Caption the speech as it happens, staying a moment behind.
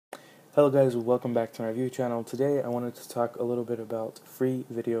Hello guys, welcome back to my review channel. Today I wanted to talk a little bit about free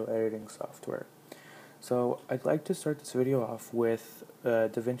video editing software. So I'd like to start this video off with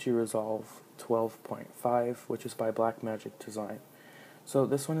DaVinci Resolve 12.5, which is by Blackmagic Design. So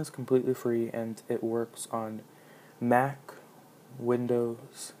this one is completely free and it works on Mac,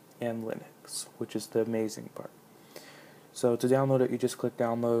 Windows, and Linux, which is the amazing part. So to download it, you just click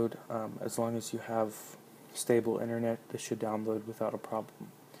download. As long as you have stable internet, this should download without a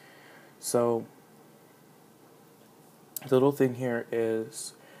problem. So the little thing here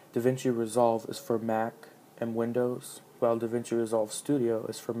is DaVinci Resolve is for Mac and Windows, while DaVinci Resolve Studio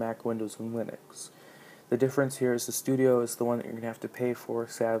is for Mac, Windows, and Linux. The difference here is the Studio is the one that you're going to have to pay for,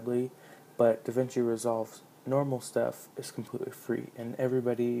 sadly, but DaVinci Resolve's normal stuff is completely free, and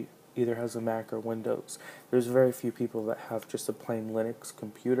everybody either has a Mac or Windows. There's very few people that have just a plain Linux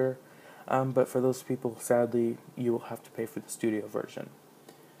computer, but for those people, sadly, you will have to pay for the Studio version.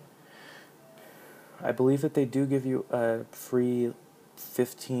 I believe that they do give you a free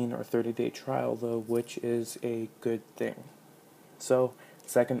 15 or 30-day trial, though, which is a good thing. So,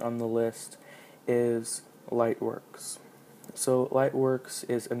 second on the list is Lightworks. So, Lightworks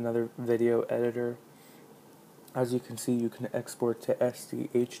is another video editor. As you can see, you can export to SD,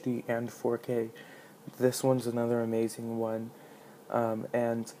 HD, and 4K. This one's another amazing one.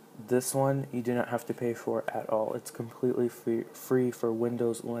 And this one you do not have to pay for at all. It's completely free for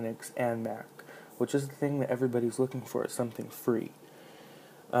Windows, Linux, and Mac, which is the thing that everybody's looking for, is something free.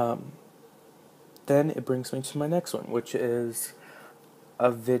 Then it brings me to my next one, which is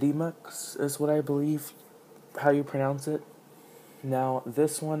Avidemux, is what I believe how you pronounce it. Now,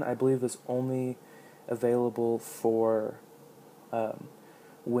 this one I believe is only available for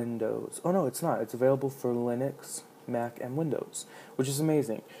Windows. Oh no, it's not. It's available for Linux, Mac, and Windows, which is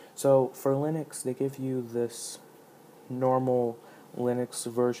amazing. So for Linux, they give you this normal Linux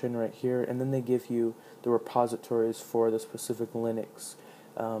version right here, and then they give you the repositories for the specific Linux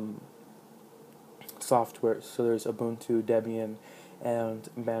software. So there's Ubuntu, Debian, and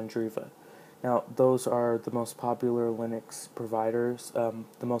Mandriva. Now, those are the most popular Linux providers,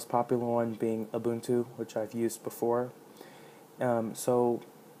 the most popular one being Ubuntu, which I've used before. So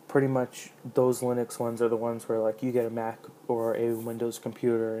pretty much those Linux ones are the ones where like you get a Mac or a Windows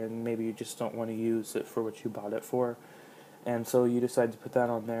computer and maybe you just don't want to use it for what you bought it for. And so you decide to put that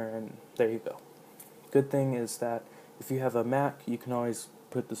on there, and there you go. Good thing is that if you have a Mac, you can always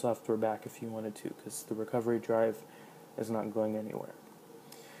put the software back if you wanted to, because the recovery drive is not going anywhere.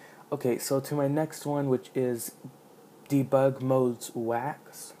 Okay, so to my next one, which is Debug Modes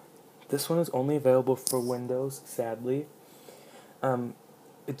Wax. This one is only available for Windows, sadly.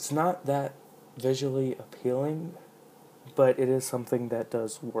 It's not that visually appealing, but it is something that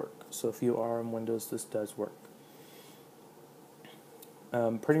does work. So if you are on Windows, this does work.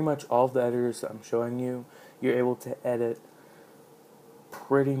 Pretty much all of the editors I'm showing you, you're able to edit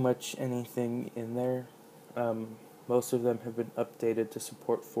pretty much anything in there. Most of them have been updated to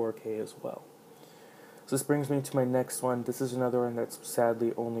support 4K as well. So this brings me to my next one. This is another one that's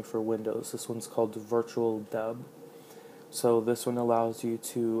sadly only for Windows. This one's called Virtual Dub. So this one allows you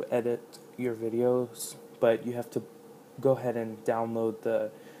to edit your videos, but you have to go ahead and download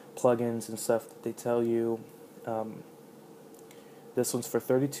the plugins and stuff that they tell you. This one's for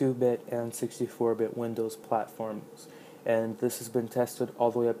 32-bit and 64-bit Windows platforms, and this has been tested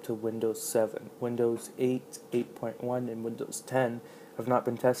all the way up to Windows 7. Windows 8, 8.1, and Windows 10 have not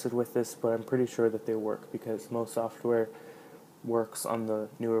been tested with this, but I'm pretty sure that they work because most software works on the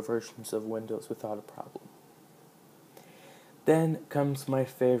newer versions of Windows without a problem. Then comes my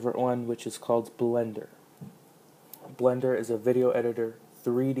favorite one, which is called Blender. Blender is a video editor,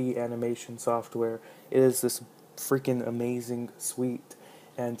 3D animation software. It is this freaking amazing suite.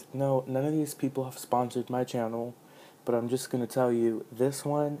 And no, none of these people have sponsored my channel, but I'm just going to tell you, this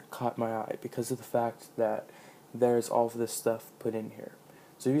one caught my eye because of the fact that there's all of this stuff put in here.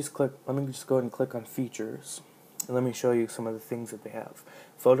 So you just click, let me just go ahead and click on features, and let me show you some of the things that they have.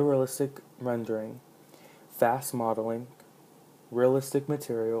 Photorealistic rendering, fast modeling, realistic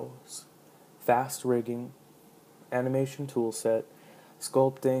materials, fast rigging, animation toolset,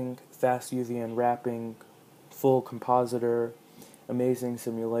 sculpting, fast UV unwrapping, full compositor, amazing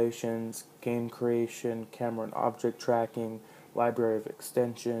simulations, game creation, camera and object tracking, library of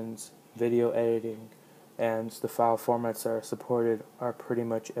extensions, video editing, and the file formats that are supported are pretty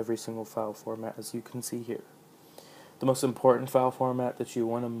much every single file format, as you can see here. The most important file format that you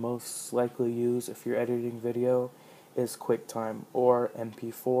want to most likely use if you're editing video is QuickTime or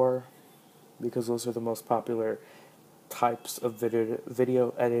MP4, because those are the most popular types of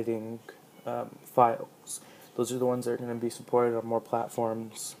video editing files. Those are the ones that are going to be supported on more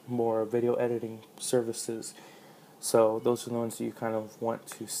platforms, more video editing services. So those are the ones that you kind of want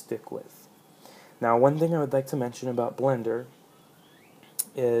to stick with. Now, one thing I would like to mention about Blender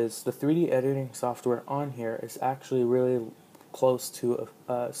is the 3D editing software on here is actually really close to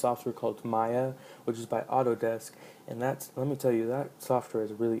a software called Maya, which is by Autodesk, and that's, let me tell you, that software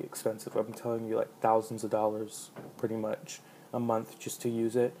is really expensive. I'm telling you, like thousands of dollars pretty much a month just to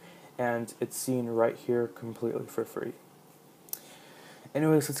use it, and it's seen right here completely for free.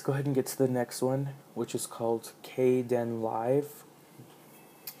 Anyways, let's go ahead and get to the next one, which is called KdenLive.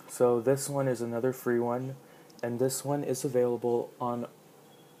 So this one is another free one, and this one is available on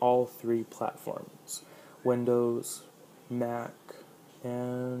all three platforms: Windows, Mac,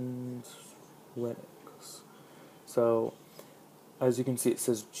 and Linux. So as you can see, it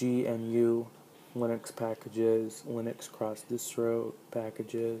says GNU Linux packages, Linux cross distro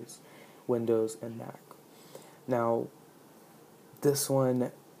packages, Windows, and Mac. Now this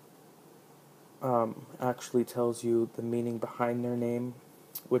one actually tells you the meaning behind their name,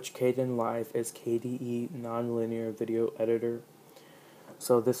 which KdenLive is KDE Nonlinear Video Editor.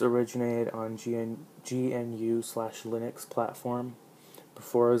 So this originated on GNU/Linux platform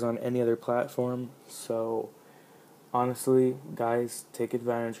before it was on any other platform. So honestly, guys, take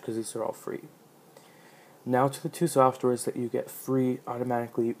advantage because these are all free. Now to the two softwares that you get free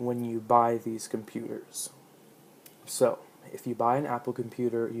automatically when you buy these computers. So if you buy an Apple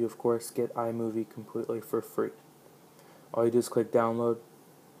computer, you of course get iMovie completely for free. All you do is click download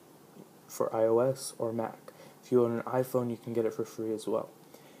for iOS or Mac. If you own an iPhone, you can get it for free as well.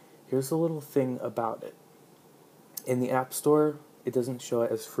 Here's a little thing about it. In the App Store, it doesn't show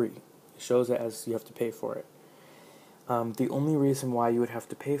it as free. It shows it as you have to pay for it. The only reason why you would have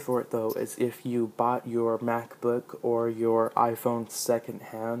to pay for it, though, is if you bought your MacBook or your iPhone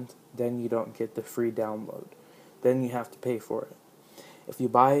secondhand, then you don't get the free download. Then you have to pay for it. If you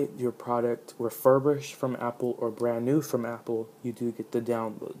buy your product refurbished from Apple or brand new from Apple, you do get the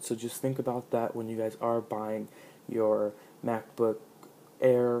download. So just think about that when you guys are buying your MacBook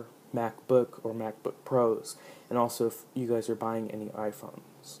Air, MacBook, or MacBook Pros, and also if you guys are buying any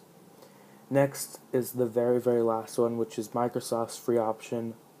iPhones. Next is the very, very last one, which is Microsoft's free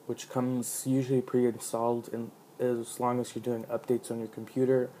option, which comes usually pre-installed and as long as you're doing updates on your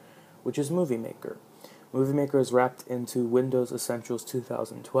computer, which is Movie Maker. Movie Maker is wrapped into Windows Essentials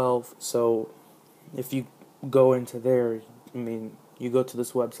 2012, so if you go into there, you go to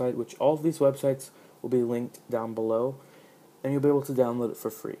this website, which all of these websites will be linked down below, and you'll be able to download it for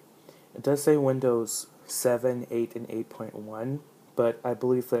free. It does say Windows 7, 8, and 8.1, but I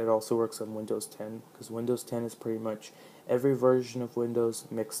believe that it also works on Windows 10, because Windows 10 is pretty much every version of Windows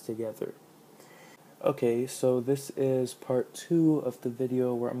mixed together. Okay, so this is part 2 of the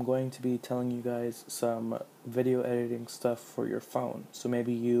video where I'm going to be telling you guys some video editing stuff for your phone. So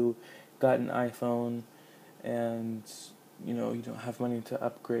maybe you got an iPhone and you don't have money to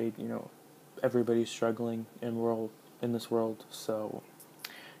upgrade. Everybody's struggling in this world, so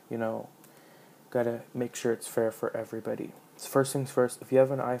gotta make sure it's fair for everybody. So first things first, if you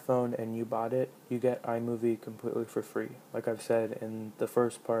have an iPhone and you bought it, you get iMovie completely for free. Like I've said in the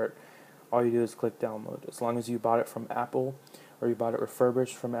first part, all you do is click download. As long as you bought it from Apple or you bought it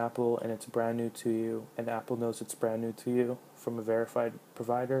refurbished from Apple and it's brand new to you and Apple knows it's brand new to you from a verified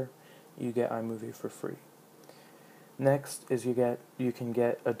provider, you get iMovie for free. Next is you can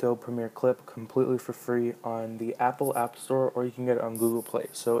get Adobe Premiere Clip completely for free on the Apple App Store, or you can get it on Google Play.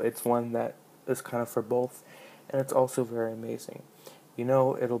 So it's one that is kind of for both, and it's also very amazing.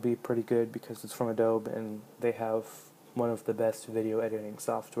 It'll be pretty good because it's from Adobe and they have one of the best video editing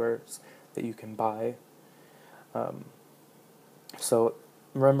softwares that you can buy. So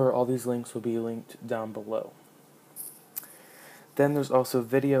remember, all these links will be linked down below. Then there's also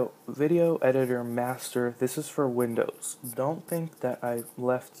Video Editor Master. This is for Windows. Don't think that I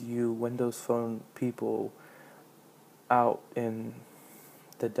left you Windows Phone people out in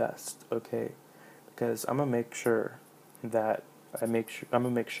the dust, okay? Because I'm gonna make sure that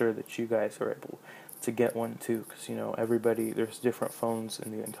you guys are able to get one too, because there's different phones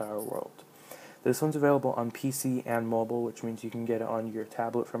in the entire world. This one's available on PC and mobile, which means you can get it on your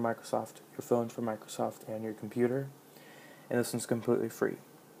tablet from Microsoft, your phone from Microsoft, and your computer. And this one's completely free.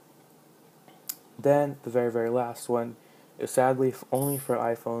 Then the very, very last one is sadly only for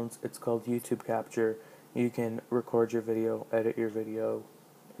iPhones. It's called YouTube Capture. You can record your video, edit your video,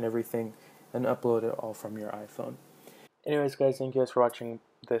 and everything, and upload it all from your iPhone. Anyways, guys, thank you guys for watching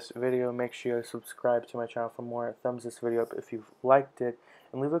this video. Make sure you subscribe to my channel for more. Thumbs this video up if you've liked it,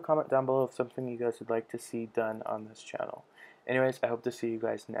 and leave a comment down below of something you guys would like to see done on this channel. Anyways, I hope to see you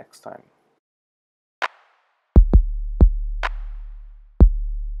guys next time.